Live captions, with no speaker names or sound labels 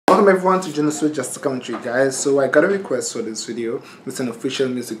Welcome everyone to Junosuede Just a Commentary, guys. So I got a request for this video. It's an official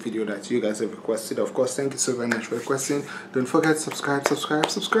music video that you guys have requested. Of course, thank you so very much for requesting. Don't forget to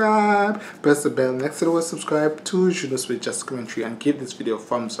subscribe. Press the bell next to the word subscribe to Junosuede Just a Commentary and give this video a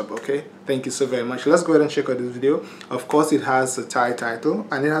thumbs up, okay? Thank you so very much. Let's go ahead and check out this video. Of course, it has a Thai title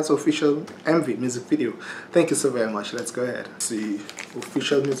and it has official MV music video. Thank you so very much. Let's go ahead. Let's see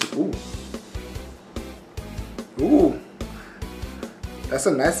official music. Ooh. That's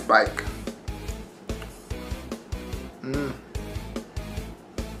a nice bike.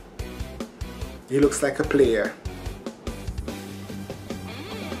 He looks like a player.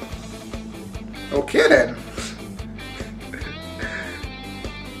 Okay then.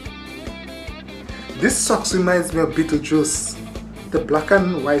 This socks reminds me of Beetlejuice. The black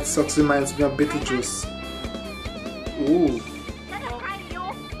and white socks reminds me of Beetlejuice. Ooh.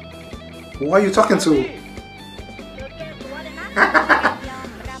 Who are you talking to?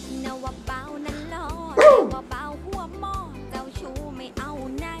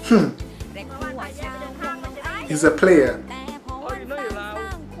 He's a player.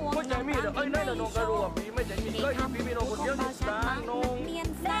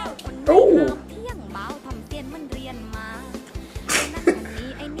 Oh.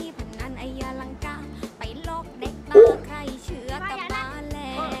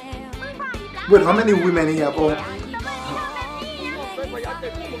 Wait, how many women he have? Oh.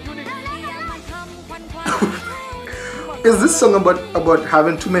 Is this song about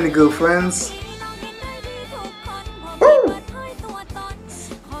having too many girlfriends?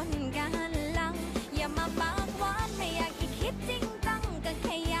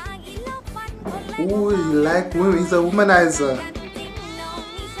 Ooh, he like women. He's a womanizer.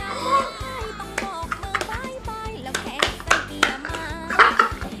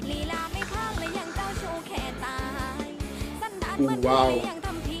 Wow.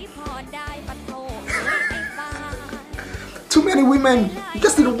 Too many women. You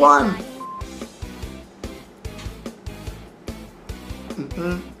just need one.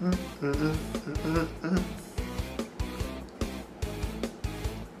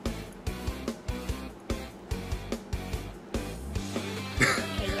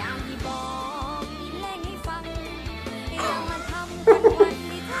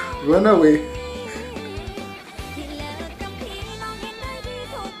 Run away.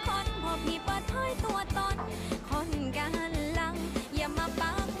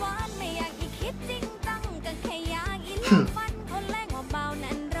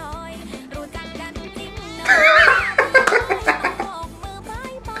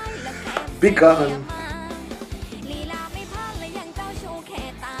 Be gone.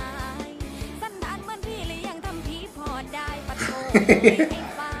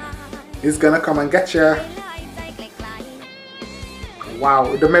 He's gonna come and get ya.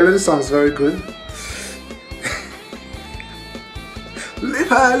 Wow, the melody sounds very good. Leave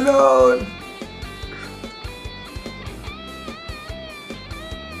her alone.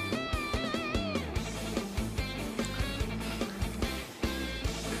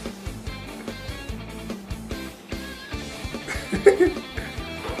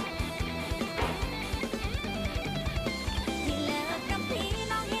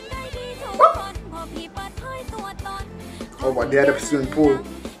 Oh, but the other person pool.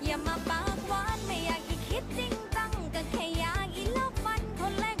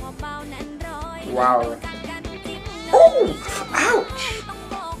 Wow. Oh, ouch.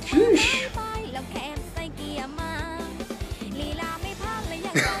 Sheesh.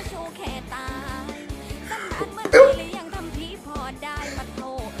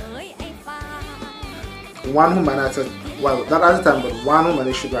 One woman at a, well, not at a time, but one woman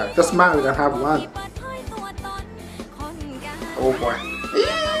they should ride. Just married and have one. Oh boy.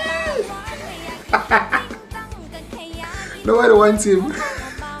 Nobody wants him.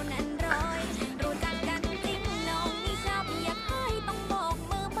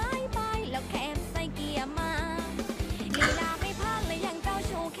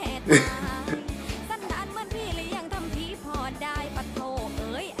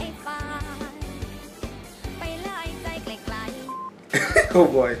 Oh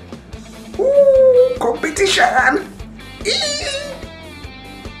boy. Ooh, competition.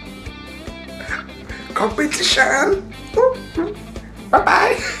 Competition. Bye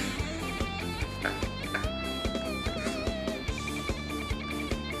bye.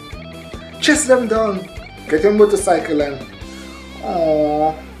 Chase them down. Get your motorcycle and.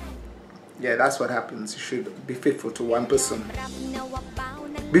 Oh. Yeah, that's what happens. You should be faithful to one person.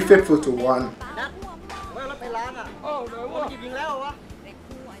 Be faithful to one.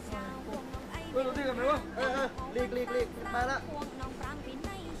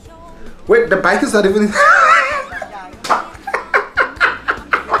 Wait, the bike is not even.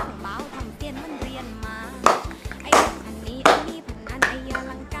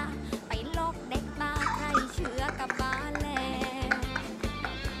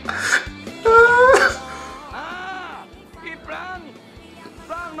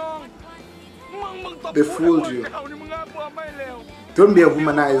 They fooled you. Don't be a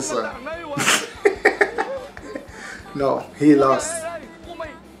womanizer. No, he lost.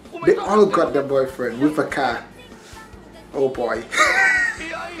 They all got their boyfriend with a car. Oh boy.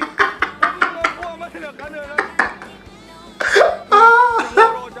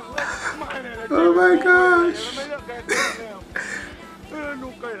 Oh my gosh.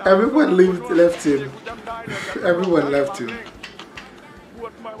 Everyone left him. Everyone left him.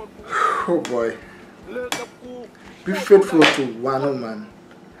 Oh boy. Be faithful to one woman.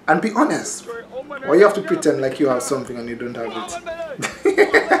 And be honest. Or you have to pretend like you have something and you don't have it.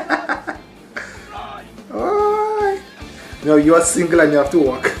 Oh. No, you are single and you have to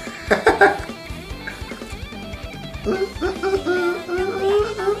walk.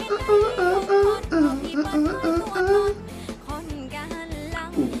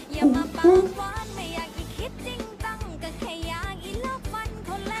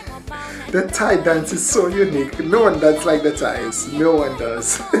 The Thai dance is so unique. No one dances like the Thais. No one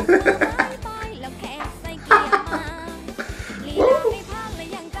does.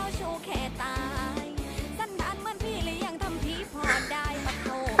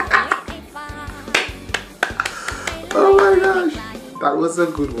 Oh my gosh, that was a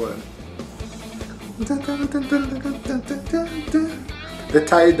good one. The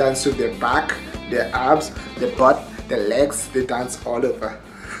Thai dance with their back, their abs, their butt, their legs. They dance all over.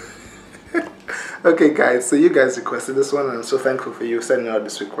 Okay guys, so you guys requested this one and I'm so thankful for you sending out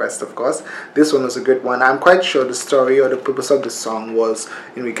this request. Of course, this one was a good one. I'm quite sure the story or the purpose of the song was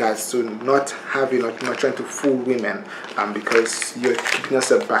in regards to not having or not trying to fool women, because you're keeping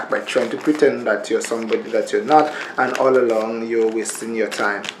yourself back by trying to pretend that you're somebody that you're not, and all along you're wasting your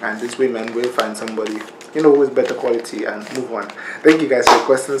time, and these women will find somebody, you know, with better quality and move on. Thank you guys for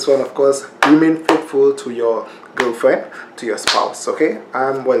requesting this one. Of course, remain faithful to your girlfriend, to your spouse, okay?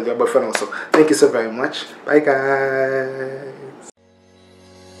 Well, your boyfriend also. Thank you so very much. Bye guys.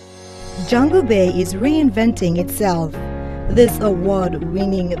 Jungle Bay is reinventing itself. This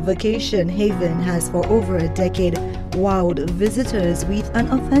award-winning vacation haven has for over a decade wowed visitors with an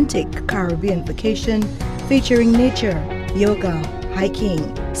authentic Caribbean vacation featuring nature, yoga,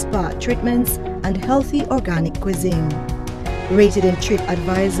 hiking, spa treatments, and healthy organic cuisine. Rated in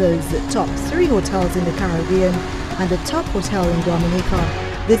TripAdvisor's top 3 hotels in the Caribbean and the top hotel in Dominica,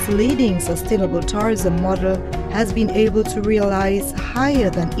 this leading sustainable tourism model has been able to realize higher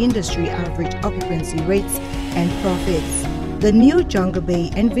than industry average occupancy rates and profits. The new Jungle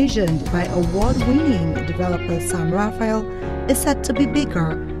Bay, envisioned by award-winning developer Sam Raphael, is set to be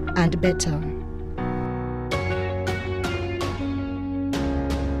bigger and better.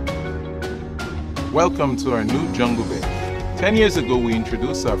 Welcome to our new Jungle Bay. 10 years ago, we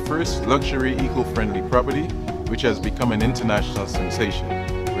introduced our first luxury eco-friendly property, which has become an international sensation.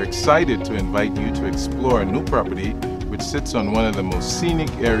 We're excited to invite you to explore a new property which sits on one of the most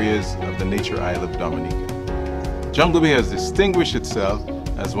scenic areas of the Nature Isle of Dominica. Jungle Bay has distinguished itself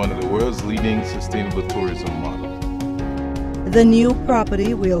as one of the world's leading sustainable tourism models. The new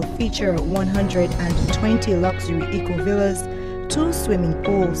property will feature 120 luxury eco-villas, 2 swimming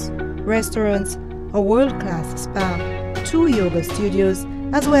pools, restaurants, a world-class spa, 2 yoga studios,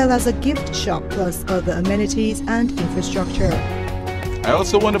 as well as a gift shop plus other amenities and infrastructure. I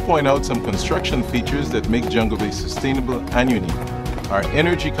also want to point out some construction features that make Jungle Bay sustainable and unique. Our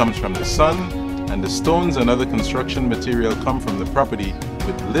energy comes from the sun, and the stones and other construction material come from the property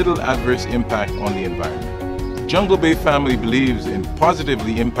with little adverse impact on the environment. Jungle Bay family believes in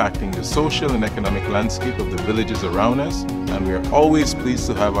positively impacting the social and economic landscape of the villages around us, and we are always pleased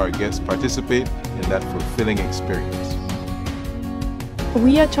to have our guests participate in that fulfilling experience.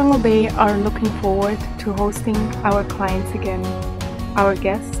 We at Jungle Bay are looking forward to hosting our clients again. Our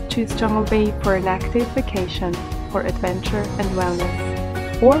guests choose Jungle Bay for an active vacation, for adventure and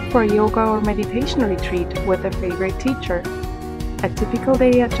wellness, or for a yoga or meditation retreat with a favorite teacher. A typical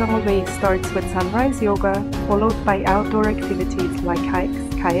day at Jungle Bay starts with sunrise yoga, followed by outdoor activities like hikes,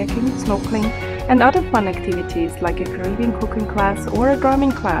 kayaking, snorkeling, and other fun activities like a Caribbean cooking class or a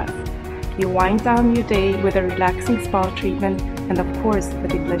drumming class. You wind down your day with a relaxing spa treatment and of course a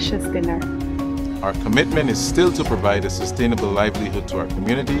delicious dinner. Our commitment is still to provide a sustainable livelihood to our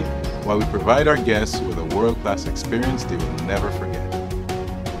community while we provide our guests with a world-class experience they will never forget.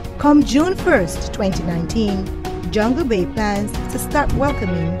 Come June 1st, 2019, Jungle Bay plans to start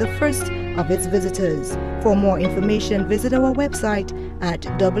welcoming the first of its visitors. For more information, visit our website at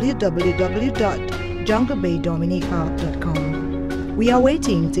www.junglebaydominica.com. We are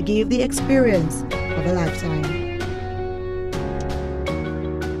waiting to give the experience of a lifetime.